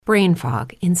Brain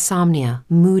fog, insomnia,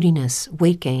 moodiness,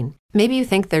 weight gain. Maybe you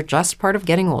think they're just part of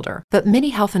getting older, but MIDI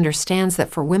Health understands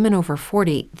that for women over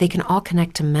 40, they can all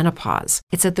connect to menopause.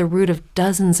 It's at the root of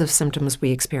dozens of symptoms we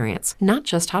experience, not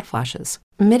just hot flashes.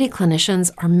 MIDI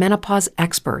clinicians are menopause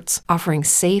experts, offering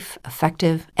safe,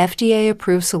 effective,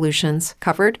 FDA-approved solutions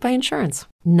covered by insurance.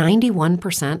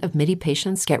 91% of MIDI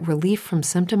patients get relief from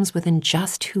symptoms within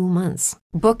just 2 months.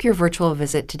 Book your virtual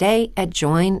visit today at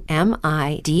joinmidi.com.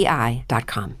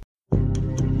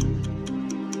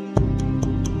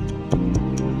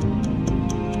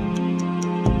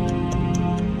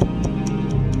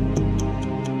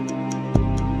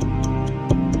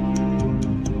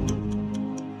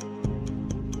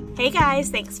 Hey guys,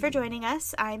 thanks for joining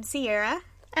us. I'm Sierra.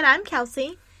 And I'm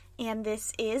Kelsey. And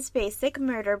this is Basic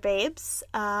Murder Babes.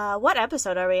 What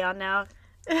episode are we on now?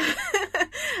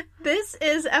 This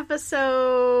is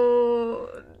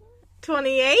episode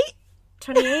 28?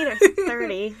 28 or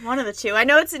 30. One of the two. I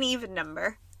know it's an even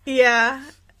number. Yeah.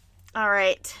 All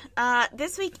right.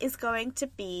 This week is going to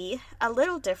be a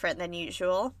little different than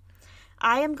usual.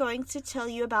 I am going to tell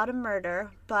you about a murder,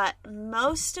 but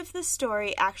most of the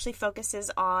story actually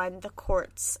focuses on the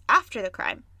courts after the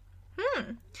crime.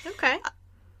 Okay.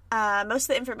 Most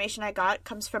of the information I got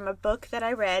comes from a book that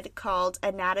I read called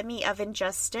Anatomy of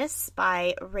Injustice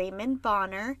by Raymond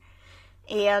Bonner.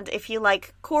 And if you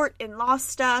like court and law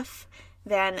stuff,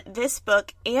 then this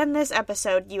book and this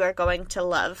episode you are going to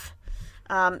love.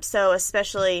 So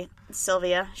especially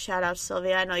Sylvia. Shout out to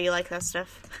Sylvia. I know you like that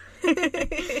stuff.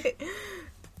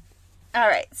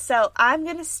 Alright, so I'm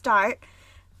going to start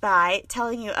by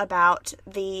telling you about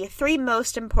the 3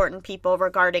 most important people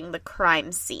regarding the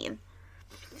crime scene.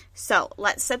 So,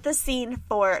 let's set the scene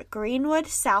for Greenwood,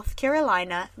 South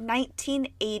Carolina,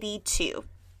 1982.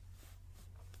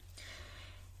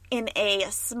 In a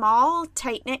small,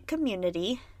 tight-knit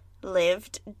community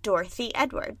lived Dorothy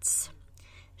Edwards.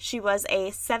 She was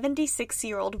a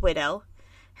 76-year-old widow.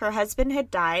 Her husband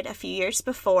had died a few years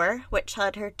before, which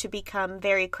led her to become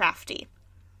very crafty.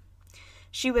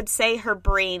 She would say her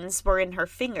brains were in her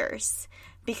fingers,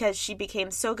 because she became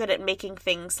so good at making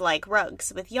things like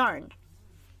rugs with yarn.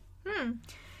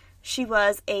 She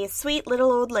was a sweet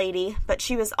little old lady, but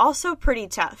she was also pretty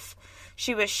tough.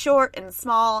 She was short and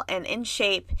small and in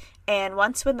shape, and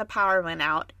once when the power went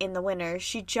out in the winter,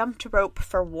 she jumped rope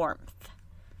for warmth.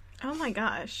 Oh my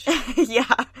gosh.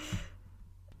 Yeah.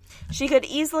 She could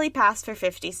easily pass for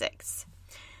 56.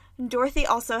 Dorothy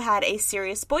also had a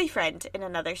serious boyfriend in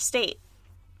another state.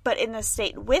 But in the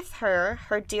state with her,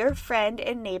 her dear friend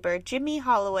and neighbor Jimmy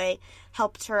Holloway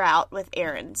helped her out with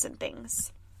errands and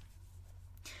things.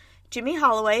 Jimmy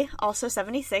Holloway, also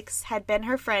 76, had been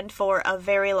her friend for a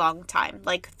very long time,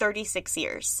 like 36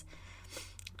 years.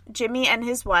 Jimmy and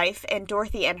his wife and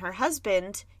Dorothy and her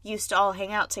husband used to all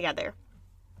hang out together.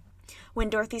 When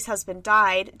Dorothy's husband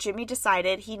died, Jimmy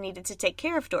decided he needed to take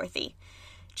care of Dorothy.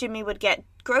 Jimmy would get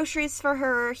groceries for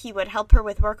her, he would help her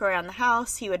with work around the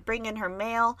house, he would bring in her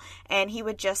mail, and he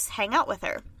would just hang out with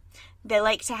her. They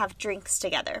liked to have drinks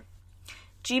together.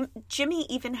 Jimmy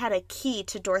even had a key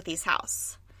to Dorothy's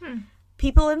house.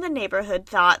 People in the neighborhood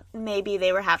thought maybe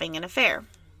they were having an affair.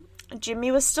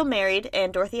 Jimmy was still married,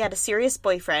 and Dorothy had a serious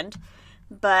boyfriend,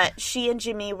 but she and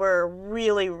Jimmy were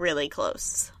really, really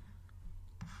close.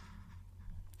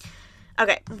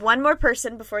 Okay, one more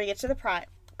person before we get to the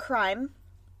crime.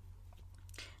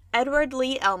 Edward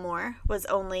Lee Elmore was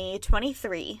only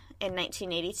 23 in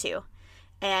 1982,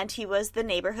 and he was the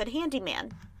neighborhood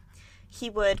handyman. He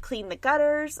would clean the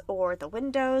gutters or the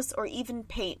windows or even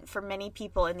paint for many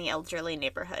people in the elderly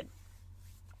neighborhood.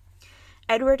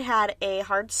 Edward had a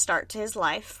hard start to his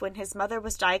life when his mother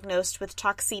was diagnosed with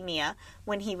toxemia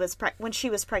when she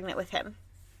was pregnant with him,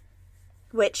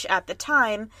 which at the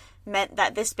time meant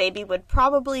that this baby would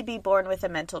probably be born with a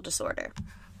mental disorder.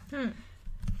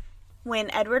 When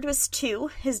Edward was 2,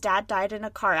 his dad died in a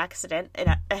car accident,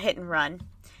 in a hit and run,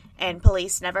 and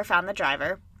police never found the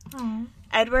driver.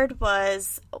 Edward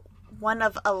was one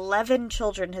of 11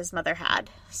 children his mother had,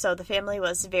 so the family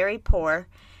was very poor.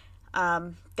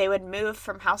 They would move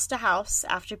from house to house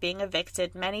after being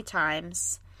evicted many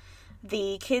times.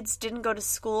 The kids didn't go to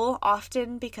school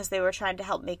often because they were trying to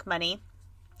help make money,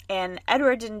 and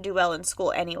Edward didn't do well in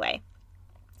school anyway.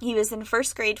 He was in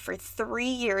first grade for 3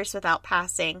 years without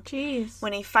passing. Jeez.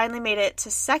 When he finally made it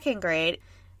to second grade,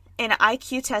 an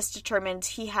IQ test determined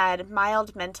he had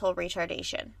mild mental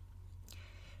retardation.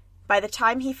 By the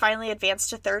time he finally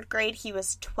advanced to third grade, he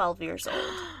was 12 years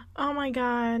old. Oh my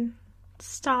god.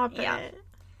 Stop it.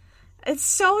 It's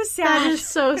so sad. That is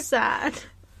so sad.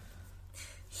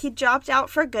 He dropped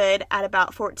out for good at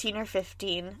about 14 or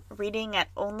 15, reading at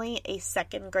only a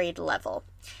second grade level,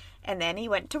 and then he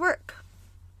went to work.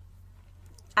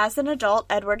 As an adult,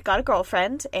 Edward got a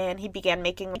girlfriend, and he began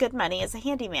making good money as a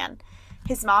handyman.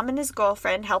 His mom and his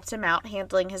girlfriend helped him out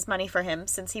handling his money for him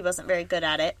since he wasn't very good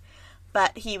at it.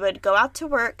 But he would go out to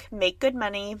work, make good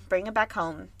money, bring it back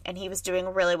home, and he was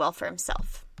doing really well for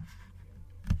himself.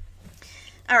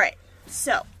 All right,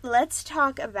 so let's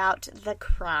talk about the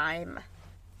crime.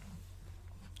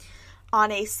 On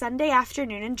a Sunday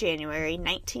afternoon in January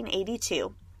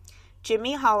 1982,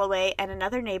 Jimmy Holloway and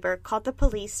another neighbor called the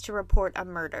police to report a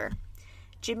murder.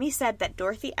 Jimmy said that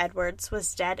Dorothy Edwards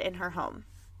was dead in her home.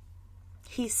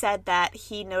 He said that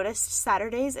he noticed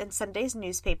Saturdays and Sundays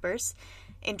newspapers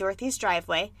in Dorothy's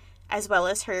driveway, as well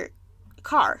as her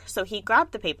car, so he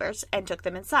grabbed the papers and took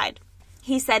them inside.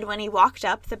 He said when he walked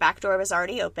up, the back door was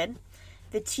already open.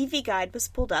 The TV guide was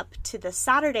pulled up to the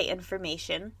Saturday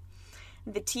information.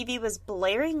 The TV was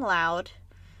blaring loud.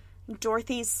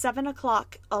 Dorothy's 7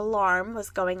 o'clock alarm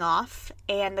was going off,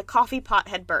 and the coffee pot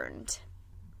had burned.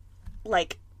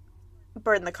 Like,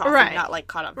 burned the coffee, Right. not like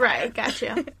caught on fire. Right,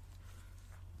 gotcha.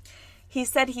 He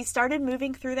said he started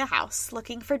moving through the house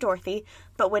looking for Dorothy,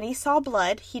 but when he saw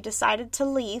blood, he decided to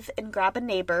leave and grab a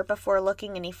neighbor before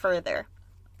looking any further.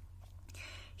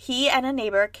 He and a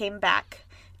neighbor came back.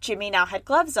 Jimmy now had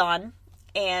gloves on,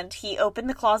 and he opened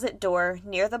the closet door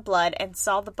near the blood and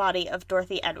saw the body of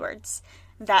Dorothy Edwards.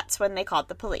 That's when they called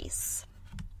the police.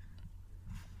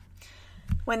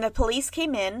 When the police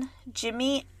came in,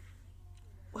 Jimmy,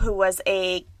 who was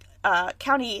a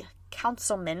county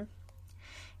councilman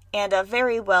and a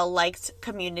very well-liked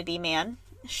community man,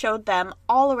 showed them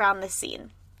all around the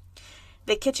scene.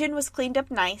 The kitchen was cleaned up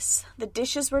nice, the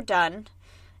dishes were done,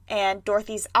 and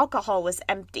Dorothy's alcohol was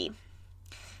empty.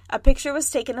 A picture was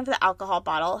taken of the alcohol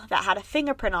bottle that had a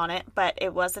fingerprint on it, but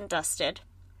it wasn't dusted.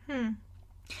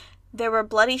 There were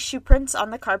bloody shoe prints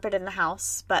on the carpet in the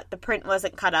house, but the print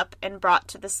wasn't cut up and brought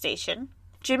to the station.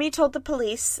 Jimmy told the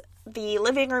police the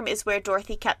living room is where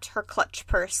Dorothy kept her clutch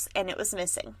purse, and it was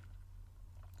missing.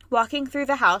 Walking through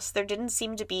the house, there didn't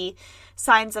seem to be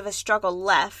signs of a struggle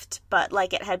left, but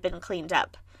like it had been cleaned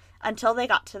up, until they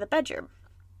got to the bedroom.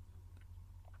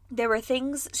 There were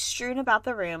things strewn about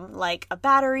the room, like a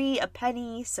battery, a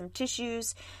penny, some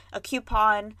tissues, a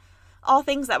coupon, all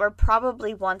things that were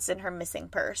probably once in her missing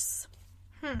purse.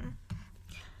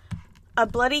 A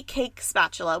bloody cake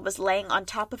spatula was laying on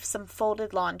top of some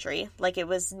folded laundry, like it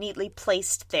was neatly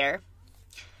placed there.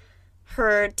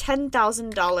 Her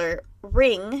 $10,000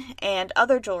 ring and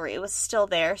other jewelry was still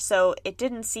there, so it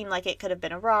didn't seem like it could have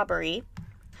been a robbery.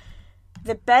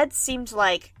 The bed seemed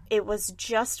like it was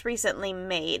just recently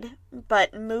made,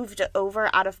 but moved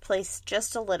over out of place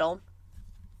just a little.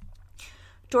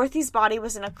 Dorothy's body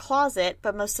was in a closet,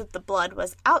 but most of the blood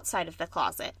was outside of the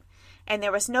closet, and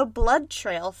there was no blood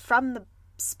trail from the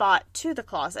spot to the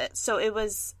closet, so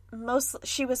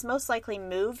she was most likely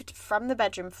moved from the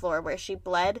bedroom floor where she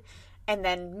bled and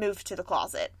then moved to the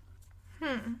closet.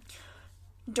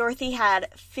 Dorothy had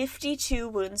 52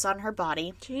 wounds on her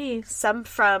body. Jeez. Some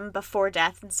from before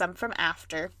death and some from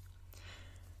after.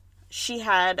 She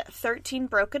had 13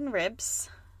 broken ribs.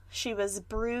 She was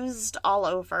bruised all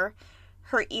over.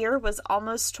 Her ear was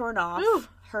almost torn off. Ooh.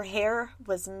 Her hair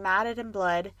was matted in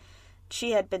blood.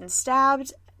 She had been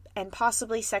stabbed and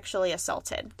possibly sexually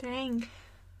assaulted. Dang.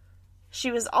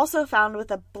 She was also found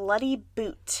with a bloody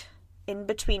boot in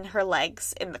between her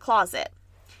legs in the closet.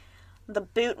 The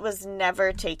boot was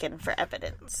never taken for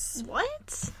evidence.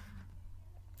 What?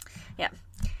 Yeah.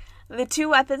 The two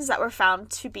weapons that were found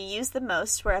to be used the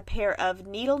most were a pair of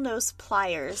needle-nose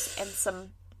pliers and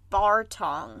some bar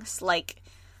tongs, like,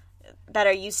 that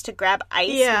are used to grab ice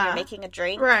when you're making a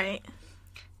drink. Right.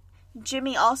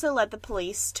 Jimmy also led the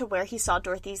police to where he saw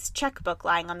Dorothy's checkbook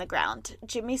lying on the ground.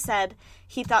 Jimmy said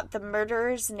he thought the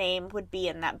murderer's name would be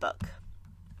in that book.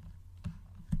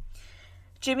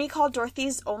 Jimmy called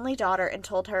Dorothy's only daughter and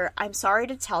told her, "I'm sorry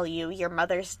to tell you, your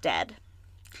mother's dead."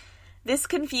 This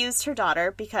confused her daughter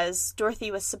because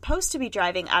Dorothy was supposed to be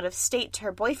driving out of state to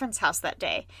her boyfriend's house that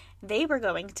day. They were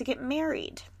going to get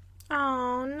married.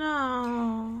 Oh,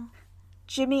 no.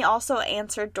 Jimmy also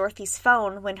answered Dorothy's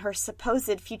phone when her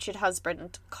supposed future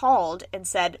husband called and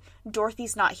said,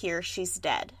 "Dorothy's not here, she's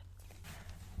dead."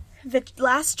 The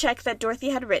last check that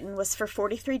Dorothy had written was for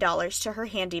 $43 to her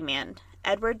handyman,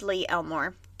 Edward Lee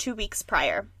Elmore, 2 weeks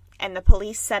prior, and the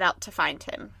police set out to find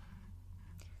him.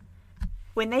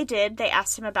 When they did, they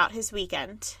asked him about his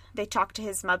weekend. They talked to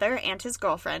his mother and his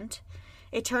girlfriend,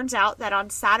 It turns out that on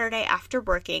Saturday after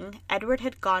working, Edward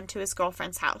had gone to his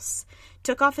girlfriend's house,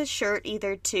 took off his shirt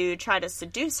either to try to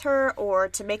seduce her or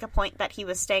to make a point that he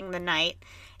was staying the night,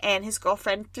 and his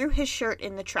girlfriend threw his shirt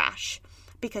in the trash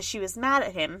because she was mad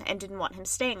at him and didn't want him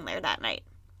staying there that night.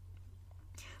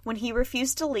 When he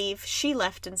refused to leave, she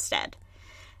left instead.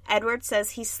 Edward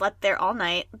says he slept there all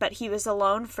night, but he was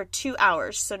alone for 2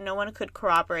 hours, so no one could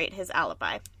corroborate his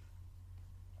alibi.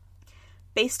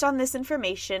 Based on this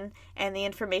information, and the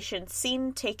information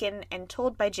seen, taken, and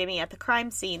told by Jimmy at the crime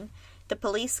scene, the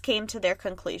police came to their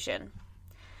conclusion.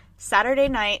 Saturday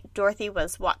night, Dorothy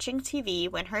was watching TV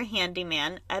when her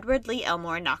handyman, Edward Lee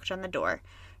Elmore, knocked on the door.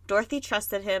 Dorothy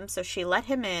trusted him, so she let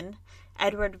him in.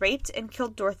 Edward raped and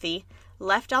killed Dorothy,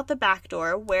 left out the back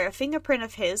door, where a fingerprint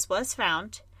of his was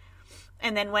found,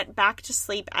 and then went back to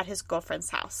sleep at his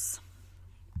girlfriend's house.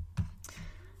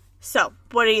 So,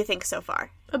 what do you think so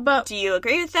far? Do you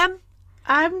agree with them?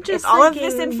 I'm just If all of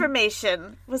this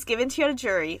information was given to you at a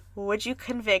jury, would you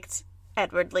convict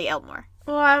Edward Lee Elmore?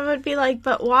 Well, I would be like,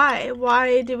 but why?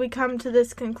 Why did we come to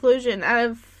this conclusion out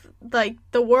of,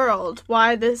 the world?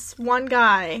 Why this one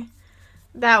guy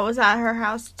that was at her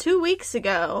house 2 weeks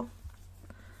ago?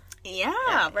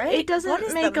 Yeah, right? It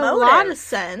doesn't make a lot of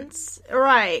sense.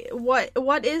 Right.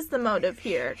 What is the motive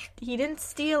here? He didn't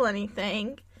steal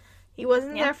anything. He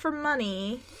wasn't there for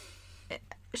money.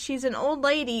 She's an old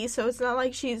lady, so it's not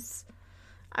like she's...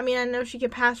 I mean, I know she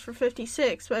could pass for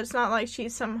 56, but it's not like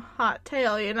she's some hot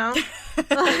tail, you know?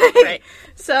 Right.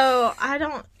 So, I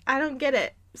don't get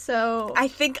it. So... I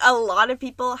think a lot of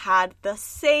people had the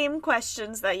same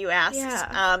questions that you asked.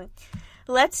 Yeah.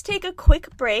 Let's take a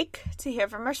quick break to hear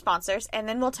from our sponsors, and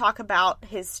then we'll talk about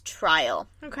his trial.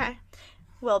 Okay.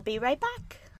 We'll be right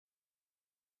back.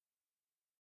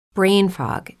 Brain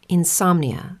fog,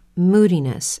 insomnia,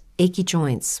 moodiness, achy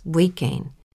joints, weight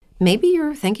gain. Maybe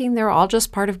you're thinking they're all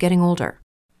just part of getting older,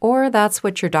 or that's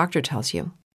what your doctor tells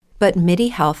you. But MIDI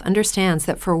Health understands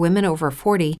that for women over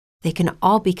 40, they can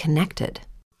all be connected.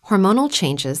 Hormonal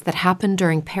changes that happen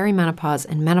during perimenopause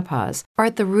and menopause are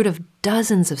at the root of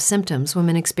dozens of symptoms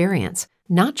women experience,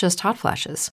 not just hot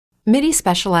flashes. MIDI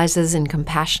specializes in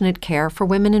compassionate care for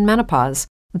women in menopause.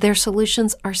 Their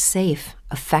solutions are safe,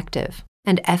 effective,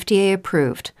 and FDA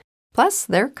approved. Plus,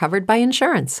 they're covered by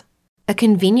insurance. A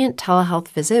convenient telehealth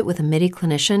visit with a MIDI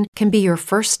clinician can be your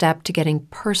first step to getting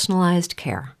personalized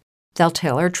care. They'll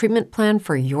tailor a treatment plan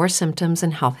for your symptoms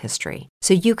and health history,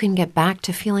 so you can get back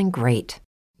to feeling great.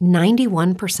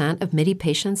 91% of MIDI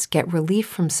patients get relief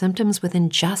from symptoms within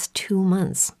just 2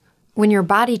 months. When your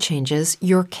body changes,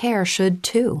 your care should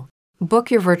too.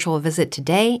 Book your virtual visit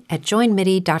today at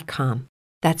joinmidi.com.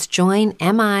 That's joinmidi.com.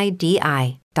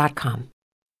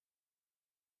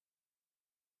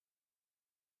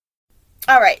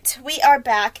 All right, we are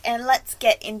back, and let's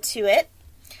get into it.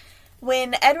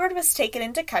 When Edward was taken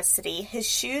into custody, his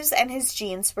shoes and his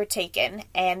jeans were taken,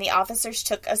 and the officers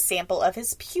took a sample of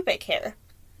his pubic hair.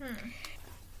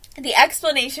 The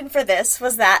explanation for this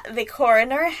was that the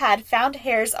coroner had found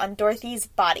hairs on Dorothy's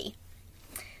body.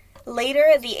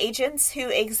 Later, the agents who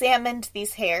examined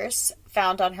these hairs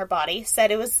found on her body said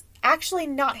it was actually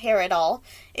not hair at all,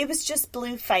 it was just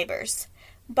blue fibers.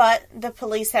 But the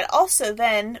police had also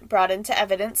then brought into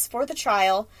evidence for the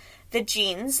trial the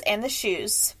jeans and the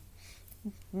shoes.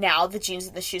 Now the jeans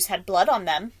and the shoes had blood on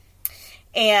them,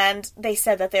 and they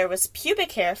said that there was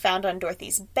pubic hair found on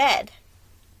Dorothy's bed.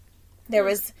 There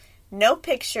was no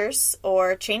pictures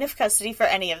or chain of custody for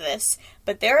any of this,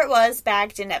 but there it was,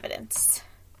 bagged in evidence.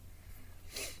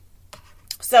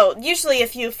 So, usually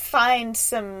if you find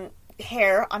some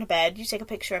hair on a bed, you take a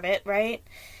picture of it, right?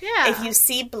 Yeah. If you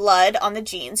see blood on the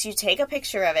jeans, you take a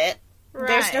picture of it. Right.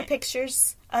 There's no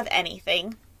pictures of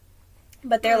anything.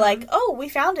 But they're like, oh, we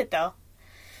found it, though.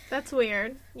 That's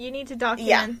weird. You need to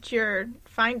document your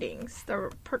findings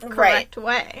the correct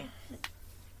way.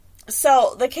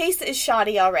 So, the case is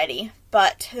shoddy already,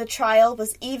 but the trial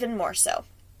was even more so.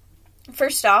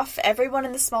 First off, everyone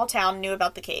in the small town knew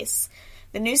about the case.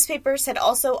 The newspapers had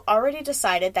also already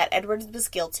decided that Edward was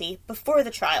guilty before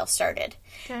the trial started.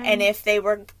 Okay. And if they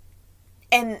were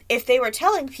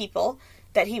telling people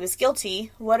that he was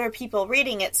guilty, what are people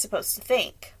reading it supposed to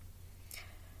think?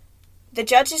 The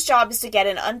judge's job is to get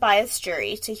an unbiased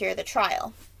jury to hear the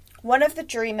trial. One of the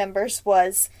jury members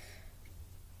was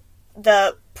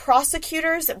the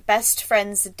prosecutor's best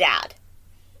friend's dad.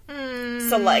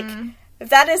 So,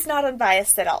 that is not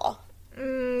unbiased at all.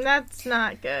 That's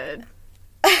not good.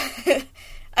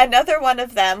 Another one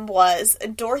of them was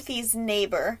Dorothy's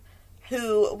neighbor,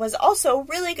 who was also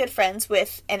really good friends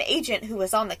with an agent who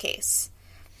was on the case.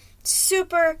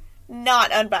 Super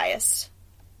not unbiased.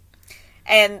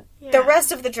 And the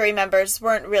rest of the jury members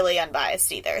weren't really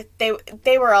unbiased either.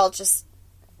 They were all just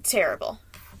terrible.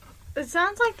 It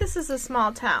sounds like this is a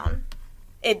small town.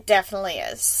 It definitely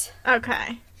is.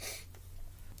 Okay.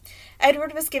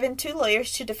 Edward was given 2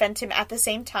 lawyers to defend him at the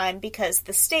same time because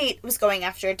the state was going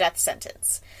after a death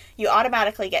sentence. You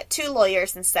automatically get 2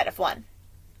 lawyers instead of 1.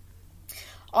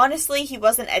 Honestly, he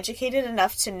wasn't educated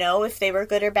enough to know if they were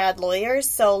good or bad lawyers,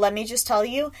 so let me just tell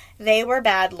you, they were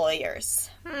bad lawyers.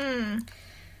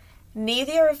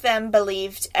 Neither of them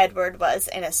believed Edward was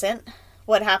innocent.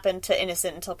 What happened to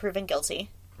innocent until proven guilty?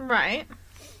 Right.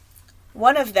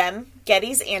 One of them,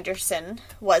 Geddes Anderson,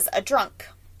 was a drunk.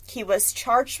 He was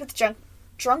charged with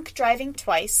drunk driving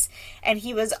twice, and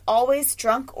he was always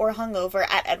drunk or hungover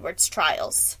at Edward's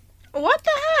trials. What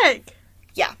the heck?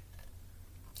 Yeah.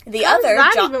 How does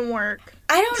that even work?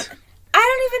 I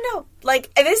don't even know.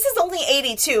 Like, this is only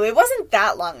 82. It wasn't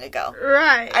that long ago.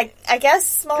 Right. I guess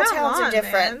small towns are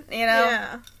different, man. you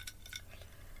know?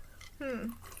 Yeah.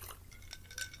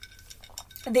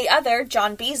 The other,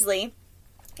 John Beasley,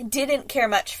 didn't care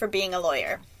much for being a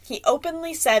lawyer. He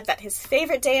openly said that his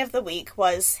favorite day of the week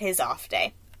was his off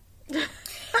day.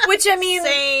 Which, I mean...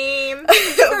 Same.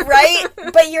 Right?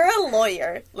 But you're a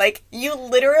lawyer. Like, you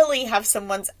literally have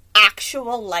someone's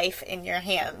actual life in your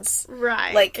hands.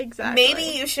 Right, like, exactly.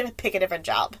 Maybe you should pick a different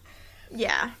job.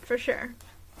 Yeah, for sure.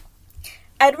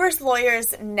 Edward's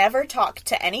lawyers never talked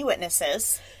to any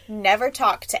witnesses, never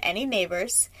talked to any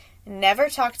neighbors, never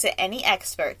talked to any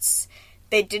experts.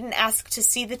 They didn't ask to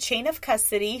see the chain of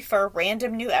custody for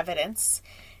random new evidence.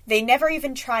 They never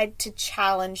even tried to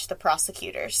challenge the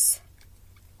prosecutors.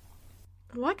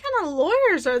 What kind of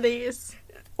lawyers are these?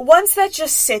 Ones that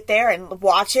just sit there and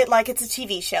watch it like it's a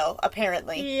TV show,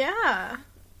 apparently. Yeah.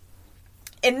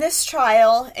 In this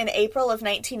trial, in April of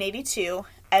 1982,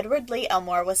 Edward Lee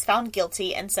Elmore was found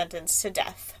guilty and sentenced to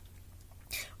death.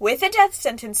 With a death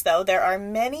sentence, though, there are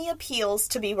many appeals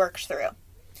to be worked through.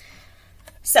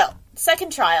 So,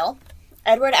 second trial,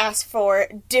 Edward asked for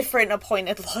different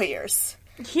appointed lawyers.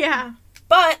 Yeah.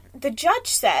 But the judge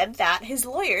said that his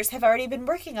lawyers have already been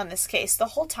working on this case the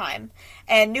whole time,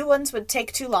 and new ones would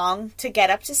take too long to get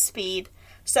up to speed,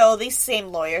 so these same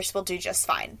lawyers will do just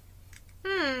fine.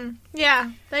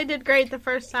 Yeah, they did great the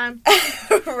first time.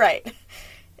 Right.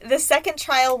 The second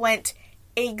trial went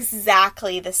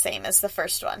exactly the same as the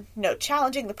first one. No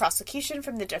challenging the prosecution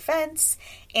from the defense,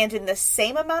 and in the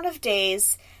same amount of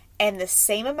days and the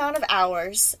same amount of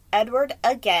hours, Edward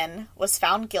again was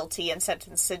found guilty and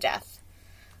sentenced to death.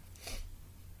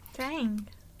 Dang.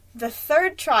 The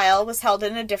third trial was held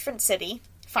in a different city,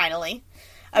 finally,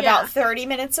 about 30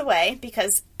 minutes away,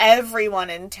 because everyone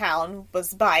in town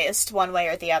was biased one way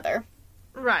or the other.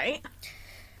 Right.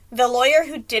 The lawyer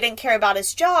who didn't care about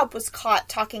his job was caught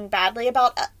talking badly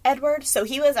about Edward, so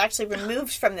he was actually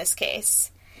removed from this case,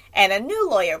 and a new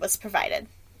lawyer was provided.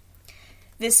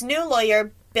 This new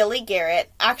lawyer, Billy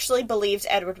Garrett, actually believed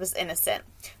Edward was innocent,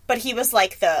 but he was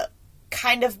like the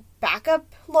kind of backup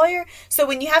lawyer. So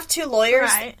when you have 2 lawyers,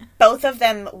 both of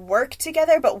them work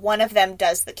together, but one of them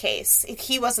does the case.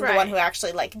 He wasn't the one who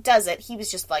actually, like, does it. He was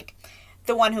just, like,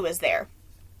 the one who was there.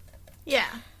 Yeah.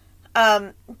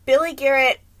 Billy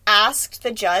Garrett asked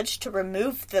the judge to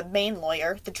remove the main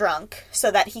lawyer, the drunk,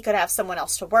 so that he could have someone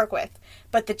else to work with.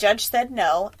 But the judge said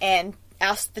no, and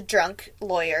asked the drunk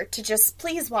lawyer to just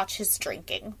please watch his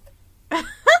drinking.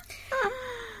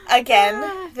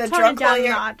 Again, the drunk lawyer...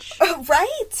 Notch.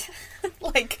 Right?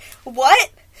 Like, what?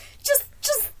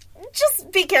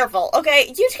 Just be careful,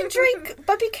 okay? You can drink,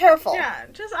 but be careful. Yeah,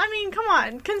 come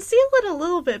on. Conceal it a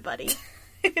little bit, buddy.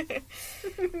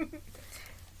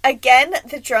 Again,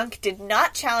 the drunk did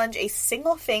not challenge a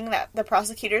single thing that the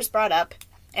prosecutors brought up,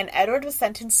 and Edward was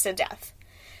sentenced to death.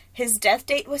 His death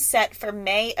date was set for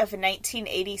May of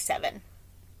 1987.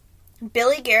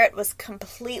 Billy Garrett was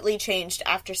completely changed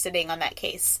after sitting on that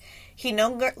case. He no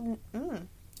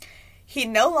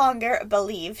longer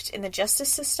believed in the justice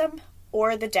system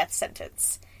or the death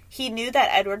sentence. He knew that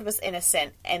Edward was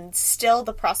innocent, and still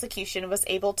the prosecution was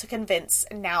able to convince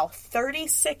now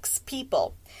 36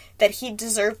 people that he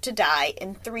deserved to die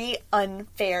in 3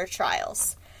 unfair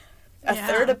trials. A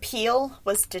third appeal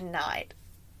was denied.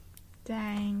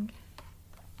 Dang.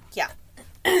 Yeah.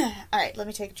 Alright, let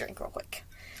me take a drink real quick.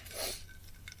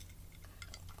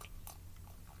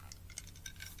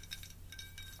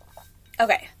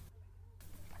 Okay.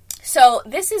 So,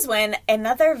 this is when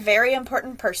another very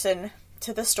important person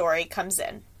to the story comes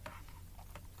in.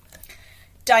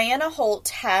 Diana Holt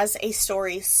has a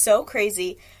story so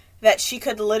crazy that she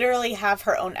could literally have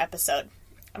her own episode.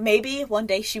 Maybe one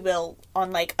day she will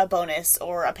on, like, a bonus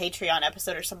or a Patreon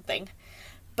episode or something.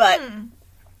 But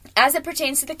As it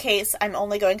pertains to the case, I'm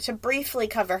only going to briefly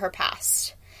cover her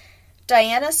past.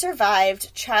 Diana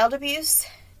survived child abuse,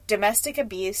 domestic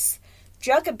abuse,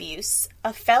 drug abuse,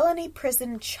 a felony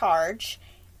prison charge,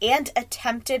 and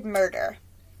attempted murder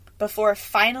before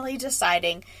finally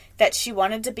deciding that she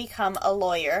wanted to become a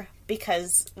lawyer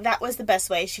because that was the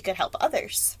best way she could help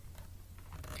others.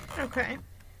 Okay.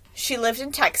 She lived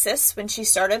in Texas when she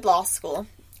started law school,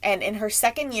 and in her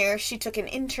second year, she took an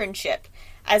internship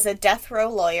as a death row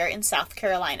lawyer in South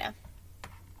Carolina.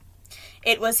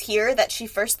 It was here that she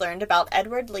first learned about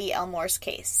Edward Lee Elmore's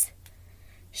case.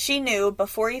 She knew,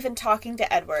 before even talking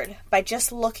to Edward, by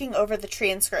just looking over the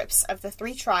transcripts of the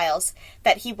 3 trials,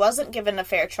 that he wasn't given a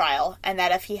fair trial, and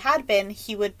that if he had been,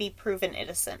 he would be proven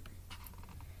innocent.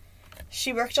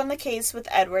 She worked on the case with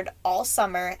Edward all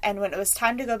summer, and when it was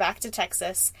time to go back to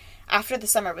Texas, after the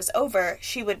summer was over,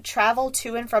 she would travel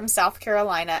to and from South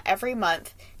Carolina every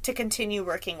month to continue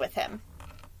working with him.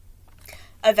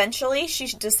 Eventually, she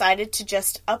decided to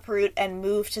just uproot and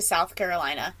move to South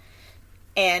Carolina,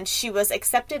 and she was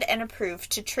accepted and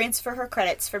approved to transfer her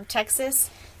credits from Texas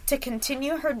to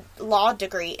continue her law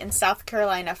degree in South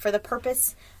Carolina for the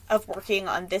purpose of working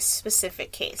on this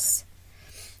specific case.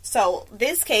 So,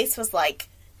 this case was,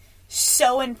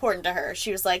 so important to her.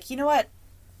 She was like, you know what?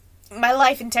 My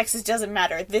life in Texas doesn't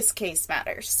matter. This case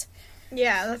matters.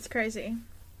 Yeah, that's crazy.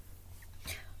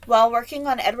 While working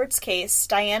on Edward's case,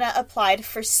 Diana applied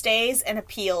for stays and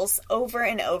appeals over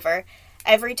and over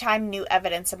every time new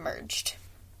evidence emerged.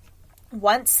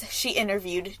 Once, she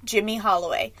interviewed Jimmy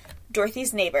Holloway,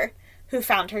 Dorothy's neighbor, who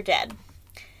found her dead.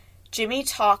 Jimmy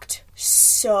talked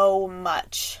so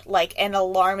much, an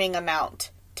alarming amount,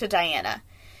 to Diana.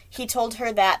 He told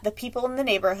her that the people in the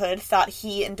neighborhood thought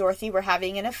he and Dorothy were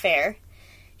having an affair.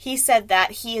 He said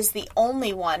that he is the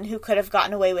only one who could have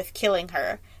gotten away with killing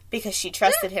her because she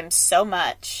trusted him so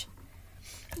much.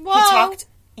 Whoa.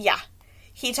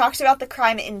 He talked about the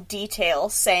crime in detail,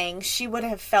 saying she would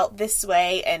have felt this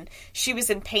way and she was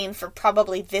in pain for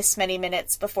probably this many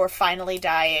minutes before finally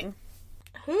dying.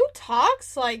 Who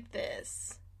talks like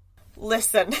this?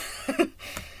 Listen.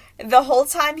 The whole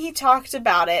time he talked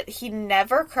about it, he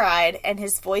never cried and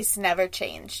his voice never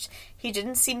changed. He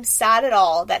didn't seem sad at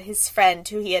all that his friend,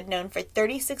 who he had known for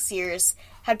 36 years,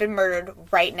 had been murdered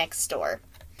right next door.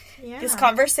 Yeah. This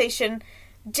conversation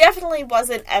definitely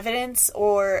wasn't evidence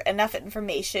or enough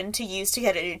information to use to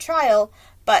get a new trial,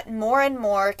 but more and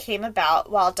more came about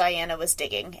while Diana was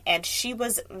digging, and she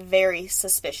was very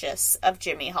suspicious of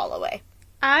Jimmy Holloway.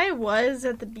 I was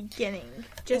at the beginning,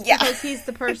 because he's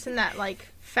the person that,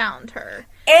 found her.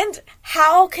 And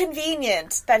how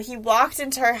convenient that he walked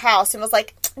into her house and was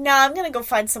like, no, I'm going to go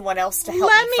find someone else to help me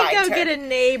find her. Let me go get a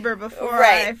neighbor before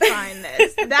I find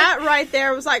this. That right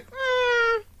there was like,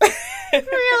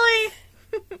 really?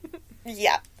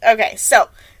 Yeah. Okay, so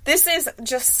this is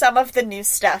just some of the new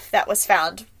stuff that was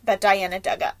found that Diana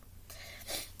dug up.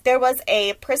 There was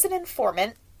a prison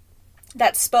informant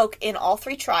that spoke in all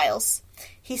 3 trials.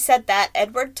 He said that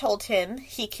Edward told him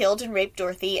he killed and raped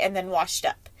Dorothy and then washed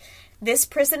up. This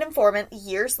prison informant,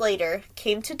 years later,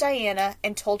 came to Diana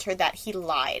and told her that he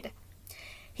lied.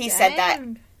 He said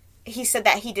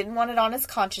that he didn't want it on his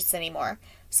conscience anymore,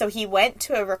 so he went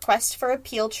to a request for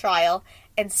appeal trial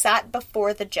and sat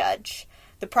before the judge.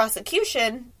 The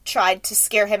prosecution tried to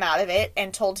scare him out of it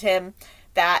and told him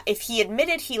that if he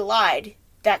admitted he lied,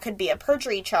 that could be a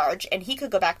perjury charge and he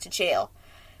could go back to jail.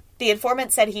 The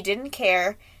informant said he didn't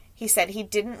care. He said he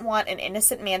didn't want an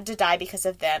innocent man to die because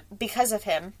of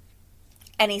him.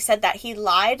 And he said that he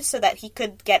lied so that he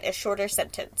could get a shorter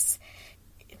sentence.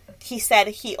 He said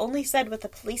he only said what the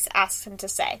police asked him to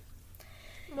say.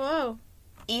 Whoa.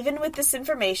 Even with this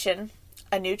information,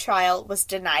 a new trial was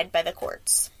denied by the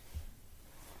courts.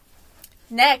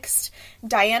 Next,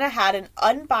 Diana had an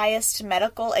unbiased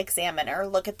medical examiner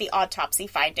look at the autopsy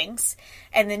findings,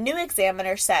 and the new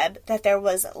examiner said that there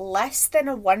was less than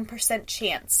a 1%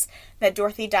 chance that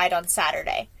Dorothy died on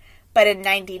Saturday, but a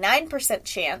 99%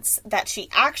 chance that she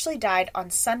actually died on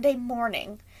Sunday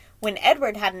morning when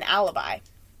Edward had an alibi.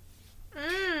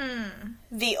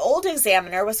 The old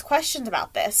examiner was questioned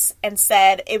about this and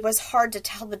said it was hard to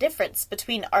tell the difference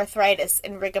between arthritis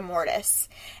and rigor mortis,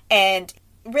 and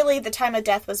really, the time of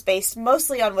death was based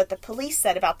mostly on what the police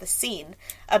said about the scene,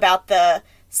 about the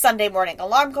Sunday morning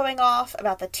alarm going off,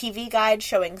 about the TV guide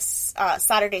showing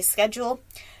Saturday's schedule,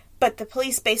 but the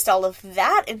police based all of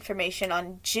that information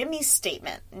on Jimmy's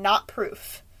statement, not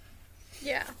proof.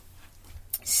 Yeah.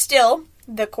 Still,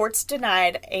 the courts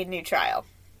denied a new trial.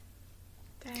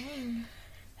 Dang.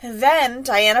 Then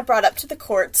Diana brought up to the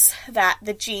courts that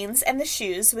the jeans and the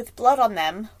shoes with blood on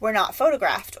them were not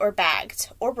photographed or bagged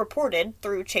or reported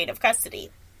through chain of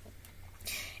custody.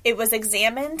 It was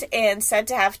examined and said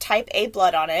to have type A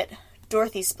blood on it,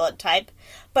 Dorothy's blood type,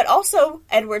 but also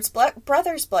Edward's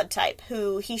brother's blood type,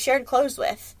 who he shared clothes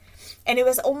with, and it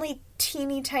was only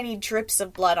teeny tiny drips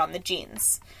of blood on the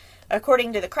jeans.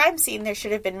 According to the crime scene, there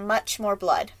should have been much more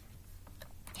blood.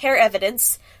 Hair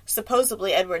evidence,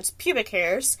 supposedly Edward's pubic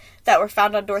hairs, that were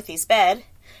found on Dorothy's bed,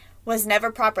 was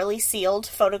never properly sealed,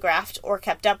 photographed, or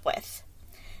kept up with.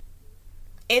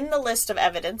 In the list of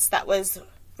evidence that was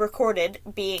recorded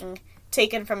being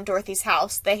taken from Dorothy's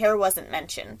house, the hair wasn't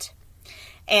mentioned.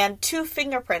 And 2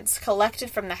 fingerprints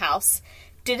collected from the house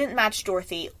didn't match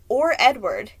Dorothy or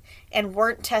Edward and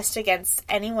weren't tested against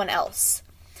anyone else.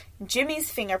 Jimmy's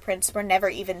fingerprints were never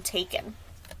even taken.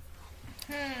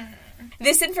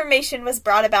 This information was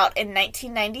brought about in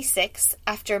 1996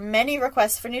 after many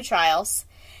requests for new trials,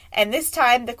 and this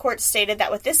time the court stated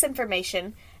that with this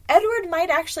information, Edward might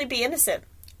actually be innocent.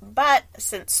 But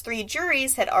since 3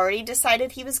 juries had already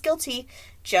decided he was guilty,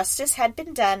 justice had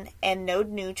been done and no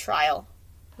new trial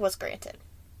was granted.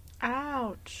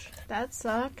 Ouch. That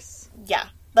sucks. Yeah.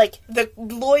 Like, the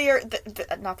lawyer,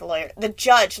 the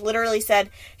judge literally said,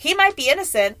 he might be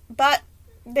innocent, but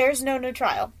there's no new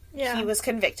trial. Yeah. He was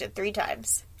convicted 3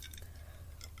 times.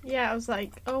 Yeah, I was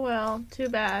like, oh well, too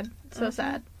bad. So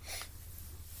sad.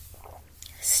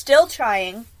 Still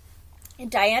trying,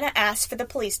 Diana asked for the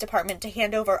police department to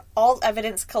hand over all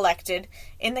evidence collected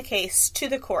in the case to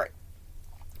the court.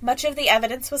 Much of the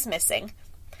evidence was missing.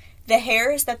 The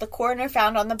hairs that the coroner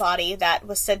found on the body that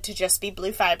was said to just be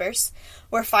blue fibers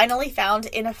were finally found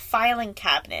in a filing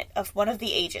cabinet of one of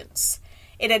the agents.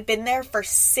 It had been there for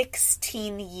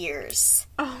 16 years.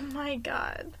 Oh my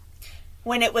god.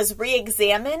 When it was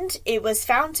re-examined, it was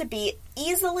found to be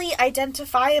easily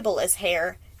identifiable as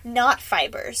hair, not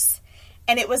fibers.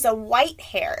 And it was a white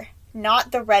hair,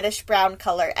 not the reddish-brown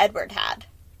color Edward had.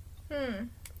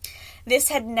 This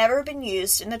had never been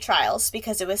used in the trials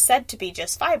because it was said to be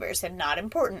just fibers and not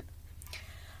important.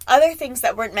 Other things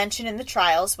that weren't mentioned in the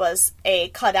trials was a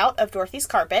cutout of Dorothy's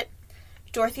carpet,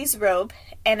 Dorothy's robe,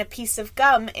 and a piece of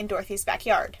gum in Dorothy's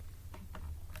backyard.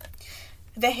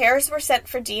 The hairs were sent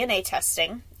for DNA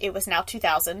testing. It was now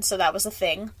 2000, so that was a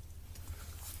thing.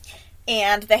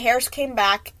 And the hairs came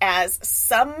back as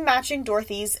some matching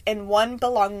Dorothy's and one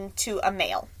belonging to a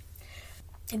male.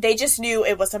 They just knew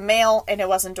it was a male and it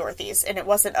wasn't Dorothy's, and it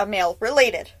wasn't a male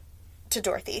related to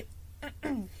Dorothy.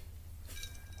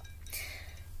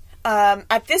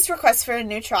 At this request for a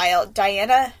new trial,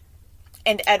 Diana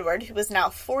and Edward, who was now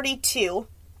 42,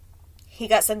 he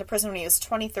got sent to prison when he was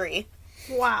 23.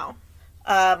 Wow.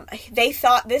 They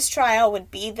thought this trial would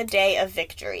be the day of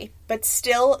victory, but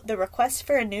still, the request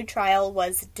for a new trial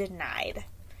was denied.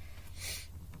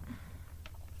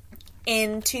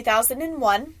 In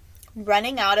 2001,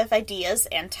 running out of ideas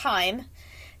and time,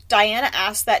 Diana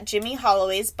asked that Jimmy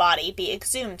Holloway's body be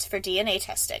exhumed for DNA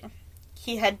testing.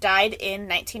 He had died in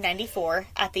 1994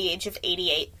 at the age of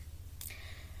 88.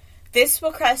 This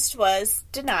request was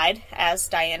denied, as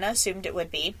Diana assumed it would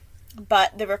be,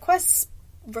 but the request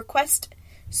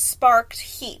sparked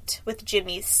heat with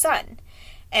Jimmy's son,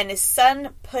 and his son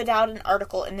put out an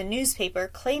article in the newspaper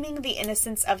claiming the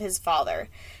innocence of his father,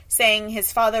 saying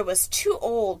his father was too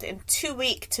old and too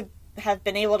weak to have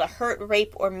been able to hurt,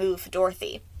 rape, or move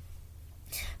Dorothy.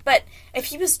 But if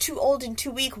he was too old and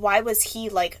too weak, why was he,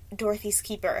 like, Dorothy's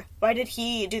keeper? Why did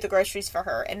he do the groceries for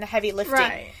her and the heavy lifting?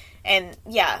 Right. And,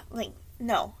 yeah, like,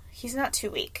 no, he's not too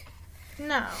weak.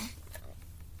 No.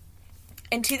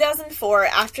 In 2004,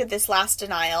 after this last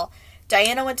denial,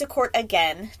 Diana went to court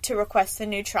again to request a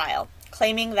new trial,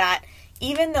 claiming that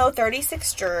even though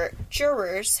 36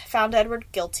 jurors found Edward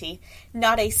guilty,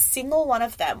 not a single one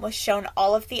of them was shown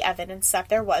all of the evidence that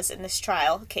there was in this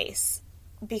trial case,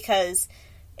 because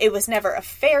it was never a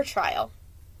fair trial.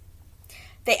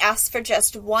 They asked for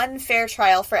just one fair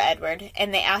trial for Edward,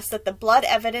 and they asked that the blood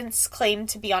evidence claimed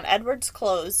to be on Edward's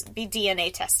clothes be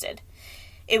DNA tested.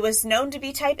 It was known to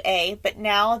be type A, but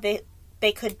now they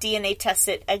could DNA test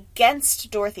it against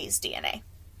Dorothy's DNA.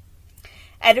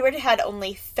 Edward had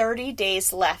only 30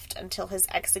 days left until his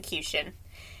execution,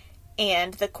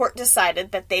 and the court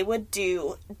decided that they would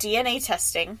do DNA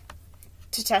testing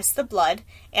to test the blood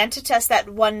and to test that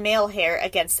one male hair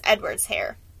against Edward's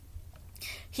hair.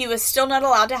 He was still not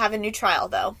allowed to have a new trial,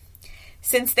 though.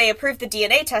 Since they approved the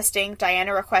DNA testing,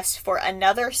 Diana requested for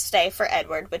another stay for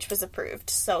Edward, which was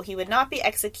approved, so he would not be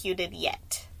executed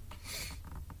yet.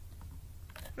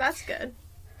 That's good.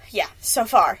 Yeah, so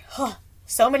far.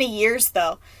 So many years,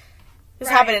 though. This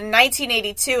happened in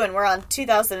 1982, and we're on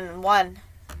 2001.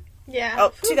 Yeah.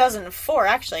 Oh, 2004,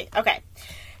 actually. Okay.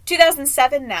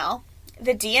 2007 now.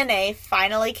 The DNA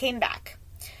finally came back.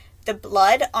 The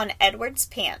blood on Edward's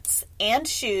pants and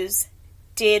shoes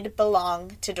did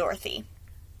belong to Dorothy.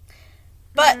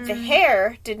 But the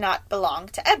hair did not belong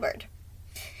to Edward.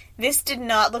 This did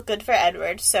not look good for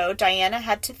Edward, so Diana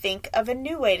had to think of a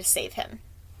new way to save him.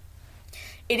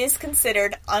 It is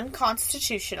considered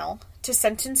unconstitutional to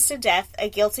sentence to death a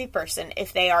guilty person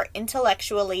if they are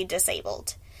intellectually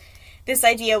disabled. This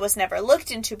idea was never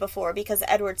looked into before because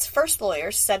Edward's first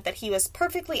lawyers said that he was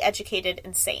perfectly educated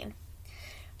and sane.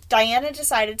 Diana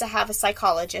decided to have a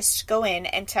psychologist go in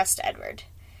and test Edward.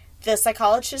 The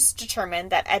psychologist determined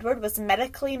that Edward was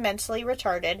mentally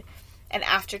retarded, and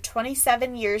after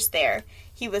 27 years there,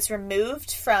 he was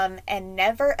removed from and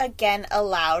never again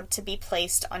allowed to be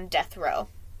placed on death row.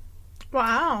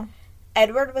 Wow.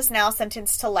 Edward was now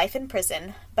sentenced to life in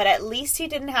prison, but at least he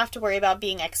didn't have to worry about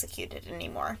being executed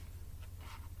anymore.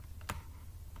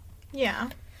 Yeah.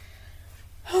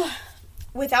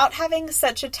 Without having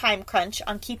such a time crunch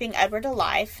on keeping Edward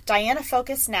alive, Diana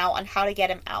focused now on how to get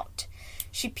him out.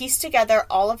 She pieced together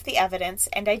all of the evidence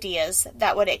and ideas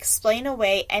that would explain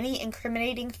away any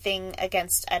incriminating thing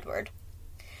against Edward.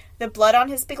 The blood on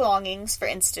his belongings, for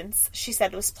instance, she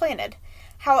said was planted.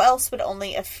 How else would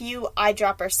only a few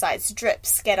eyedropper-sized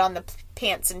drips get on the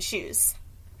pants and shoes?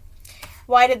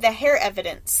 Why did the hair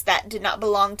evidence that did not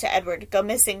belong to Edward go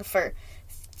missing for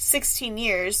 16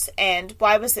 years, and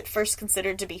why was it first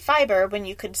considered to be fiber when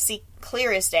you could see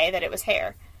clear as day that it was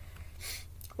hair?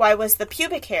 Why was the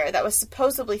pubic hair that was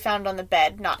supposedly found on the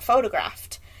bed not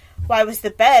photographed? Why was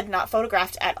the bed not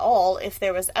photographed at all if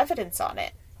there was evidence on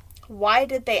it? Why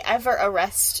did they ever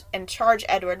arrest and charge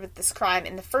Edward with this crime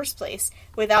in the first place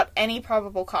without any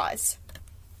probable cause?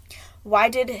 Why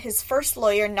did his first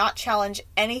lawyer not challenge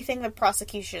anything the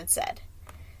prosecution said?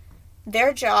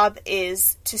 Their job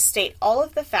is to state all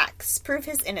of the facts, prove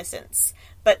his innocence,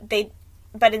 but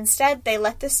instead they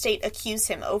let the state accuse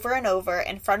him over and over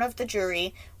in front of the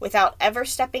jury without ever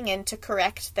stepping in to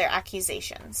correct their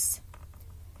accusations.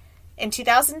 In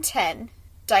 2010,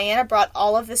 Diana brought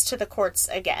all of this to the courts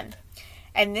again,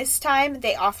 and this time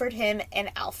they offered him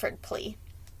an Alford plea.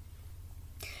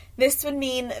 This would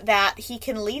mean that he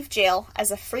can leave jail as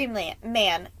a free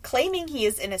man, claiming he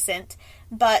is innocent,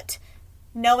 but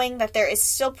knowing that there is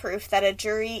still proof that a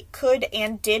jury could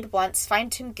and did once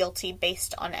find him guilty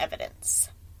based on evidence.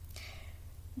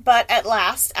 But at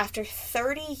last, after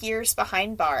 30 years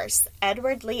behind bars,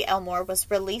 Edward Lee Elmore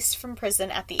was released from prison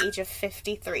at the age of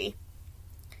 53.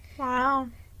 Wow.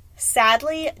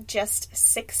 Sadly, just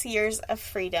 6 years of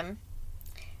freedom.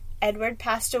 Edward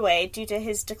passed away due to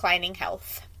his declining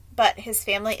health, but his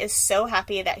family is so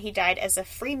happy that he died as a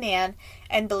free man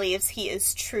and believes he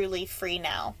is truly free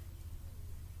now.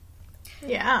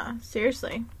 Yeah,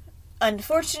 seriously.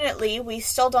 Unfortunately, we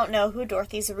still don't know who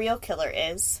Dorothy's real killer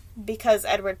is. Because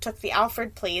Edward took the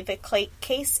Alford plea, the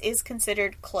case is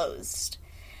considered closed.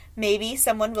 Maybe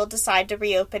someone will decide to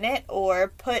reopen it or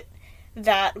put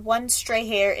that one stray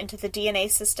hair into the DNA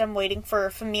system waiting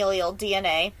for familial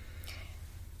DNA.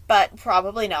 But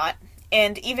probably not.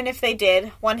 And even if they did,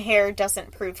 one hair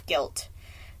doesn't prove guilt.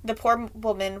 The poor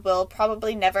woman will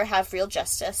probably never have real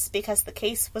justice because the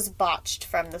case was botched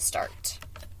from the start.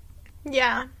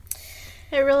 Yeah,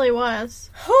 it really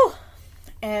was. Whew.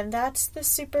 And that's the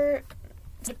super,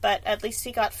 but at least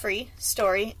he got free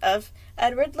story of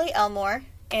Edward Lee Elmore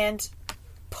and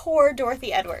poor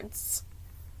Dorothy Edwards.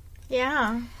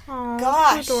 Yeah. Oh,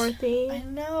 gosh. poor Dorothy. I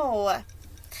know.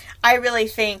 I really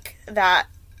think that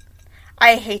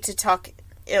I hate to talk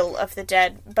ill of the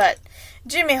dead, but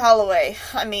Jimmy Holloway,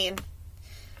 I mean,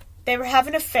 they were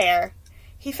having an affair.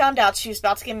 He found out she was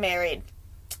about to get married,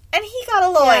 and he got a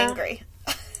little angry.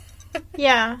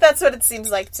 Yeah. That's what it seems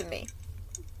like to me.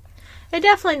 It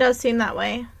definitely does seem that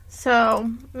way. So,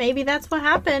 maybe that's what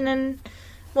happened, and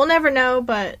we'll never know,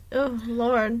 but, oh,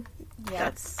 Lord,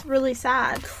 that's really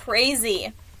sad.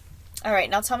 Crazy. All right,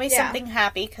 now tell me something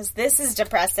happy, because this is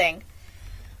depressing.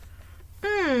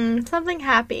 Something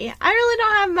happy. I really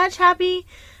don't have much happy.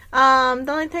 The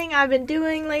only thing I've been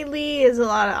doing lately is a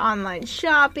lot of online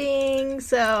shopping,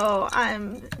 so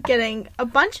I'm getting a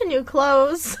bunch of new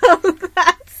clothes, so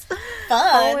that's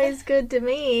always good to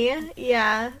me.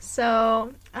 Yeah,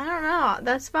 so, I don't know.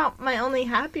 That's about my only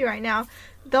happy right now.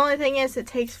 The only thing is, it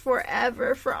takes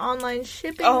forever for online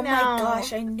shipping now. Oh my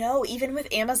gosh, I know. Even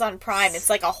with Amazon Prime, it's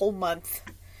like a whole month.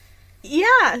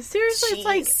 Yeah, seriously, It's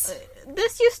like,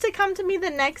 this used to come to me the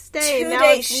next day.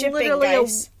 Now it's shipping, literally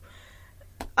guys.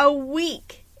 a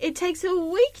week. It takes a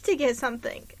week to get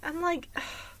something. I'm like,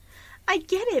 I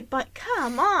get it, but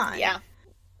come on. Yeah.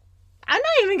 I'm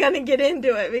not even going to get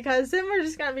into it because then we're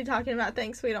just going to be talking about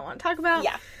things we don't want to talk about.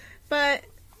 Yeah. But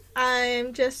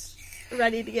I'm just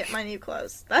ready to get my new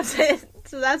clothes. That's it.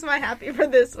 So that's my happy for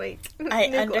this week. I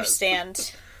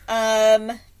understand.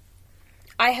 I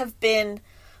have been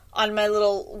on my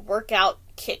little workout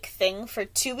kick thing for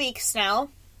 2 weeks now.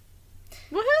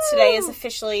 Woohoo! Today is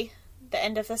officially the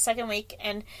end of the second week,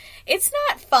 and it's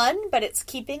not fun, but it's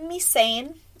keeping me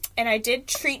sane. And I did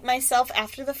treat myself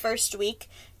after the first week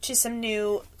to some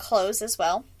new clothes as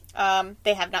well.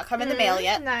 They have not come in the mail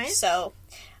yet, nice. So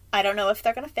I don't know if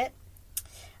they're going to fit.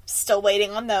 Still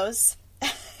waiting on those.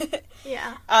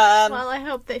 Yeah. Well, I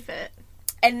hope they fit.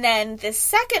 And then the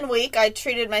second week, I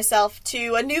treated myself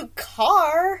to a new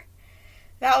car.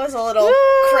 That was a little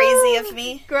crazy of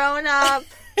me. Growing up.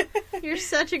 You're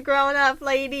such a grown-up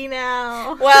lady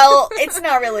now. Well, it's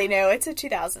not really new. It's a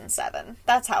 2007.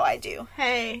 That's how I do.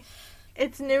 Hey,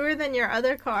 it's newer than your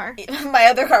other car. My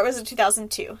other car was a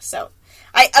 2002, so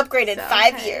I upgraded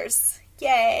 5 years.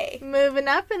 Yay. Moving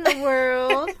up in the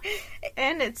world.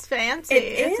 And it's fancy.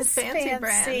 It's a fancy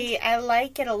brand. I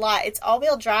like it a lot. It's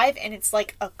all-wheel drive, and it's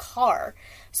like a car.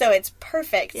 So it's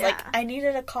perfect. Yeah. Like, I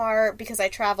needed a car because I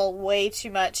travel way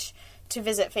too much to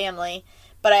visit family.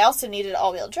 But I also needed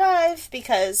all-wheel drive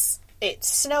because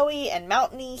it's snowy and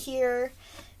mountainy here.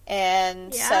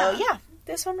 And so, yeah,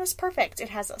 this one was perfect. It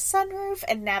has a sunroof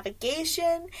and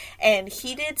navigation and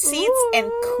heated seats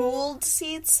and cooled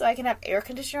seats so I can have air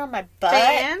conditioner on my butt.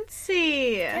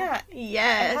 Fancy. Yeah.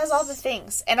 Yes. It has all the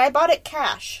things. And I bought it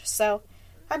cash, so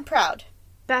I'm proud.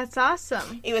 That's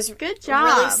awesome. It was good job.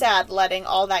 Really sad letting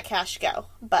all that cash go,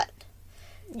 but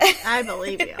I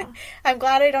believe you. I'm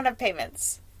glad I don't have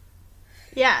payments.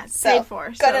 Yeah, it's paid for.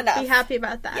 Good so enough. Be happy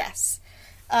about that. Yes.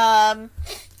 I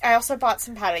also bought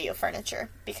some patio furniture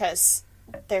because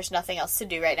there's nothing else to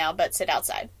do right now but sit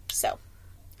outside. So.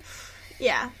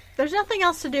 Yeah. There's nothing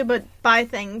else to do but buy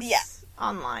things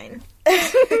online. But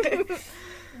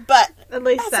at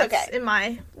least that's okay. In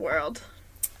my world.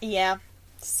 Yeah.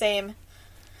 Same.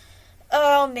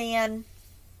 Oh, man.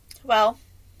 Well,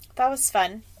 that was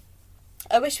fun.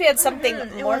 I wish we had something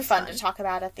more fun to talk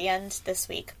about at the end this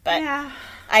week, but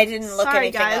I didn't look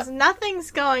anything guys. up.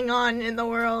 Nothing's going on in the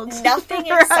world. Nothing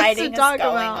exciting is going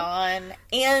on.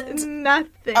 And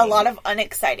nothing. A lot of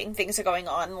unexciting things are going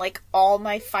on, like all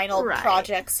my final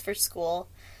projects for school.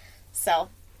 So,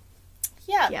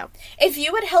 yeah. Yep. If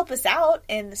you would help us out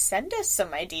and send us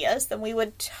some ideas, then we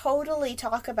would totally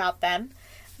talk about them.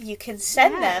 You can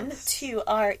send them to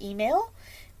our email,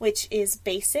 which is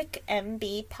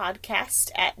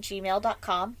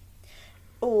basicmbpodcast@gmail.com.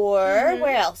 Or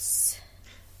where else?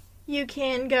 You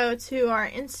can go to our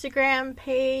Instagram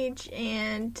page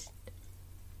and...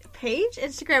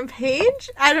 Instagram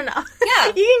page? I don't know. Yeah.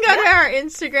 You can go to our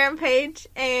Instagram page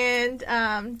and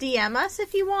DM us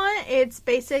if you want. It's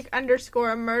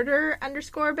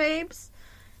basic_murder_babes.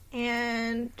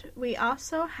 And we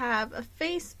also have a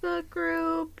Facebook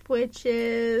group, which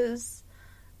is...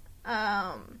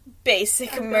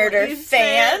 Basic Murder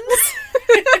Fans.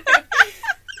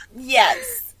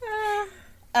 Yes.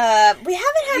 We haven't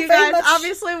had you very guys, much...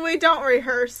 Obviously, we don't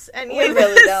rehearse any We of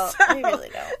really this, don't. so... We really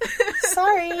don't.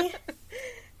 Sorry.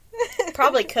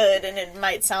 Probably could, and it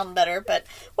might sound better, but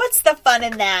what's the fun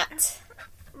in that?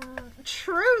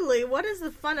 Truly, what is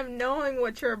the fun of knowing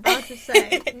what you're about to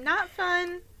say? Not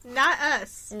fun. Not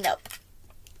us. Nope.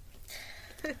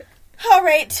 All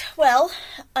right. Well,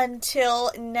 until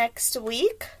next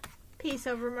week. Peace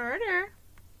over murder.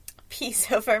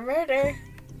 Peace over murder.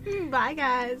 Bye,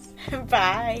 guys.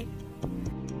 Bye.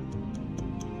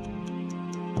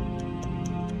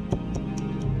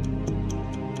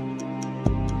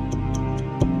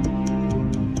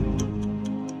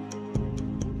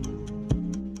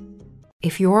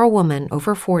 If you're a woman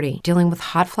over 40 dealing with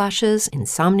hot flashes,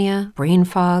 insomnia, brain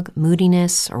fog,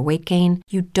 moodiness, or weight gain,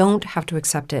 you don't have to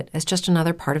accept it as just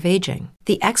another part of aging.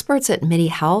 The experts at MIDI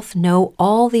Health know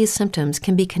all these symptoms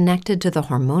can be connected to the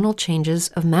hormonal changes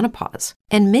of menopause.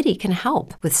 And MIDI can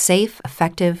help with safe,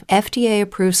 effective,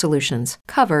 FDA-approved solutions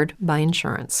covered by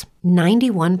insurance.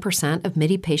 91% of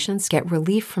MIDI patients get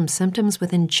relief from symptoms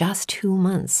within just 2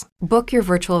 months. Book your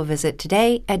virtual visit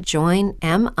today at joinmidi.com.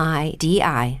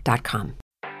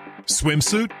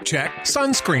 Swimsuit? Check.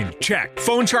 Sunscreen? Check.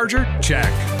 Phone charger?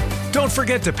 Check. Don't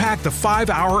forget to pack the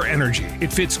 5-Hour Energy.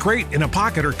 It fits great in a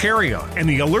pocket or carry-on, and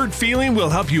the alert feeling will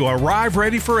help you arrive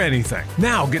ready for anything.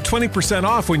 Now get 20%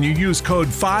 off when you use code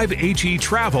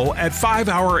 5HETRAVEL at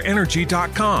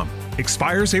 5hourenergy.com.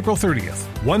 Expires April 30th.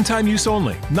 One-time use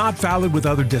only. Not valid with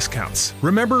other discounts.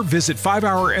 Remember, visit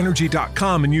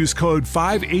 5hourenergy.com and use code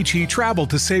 5HETRAVEL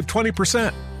to save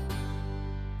 20%.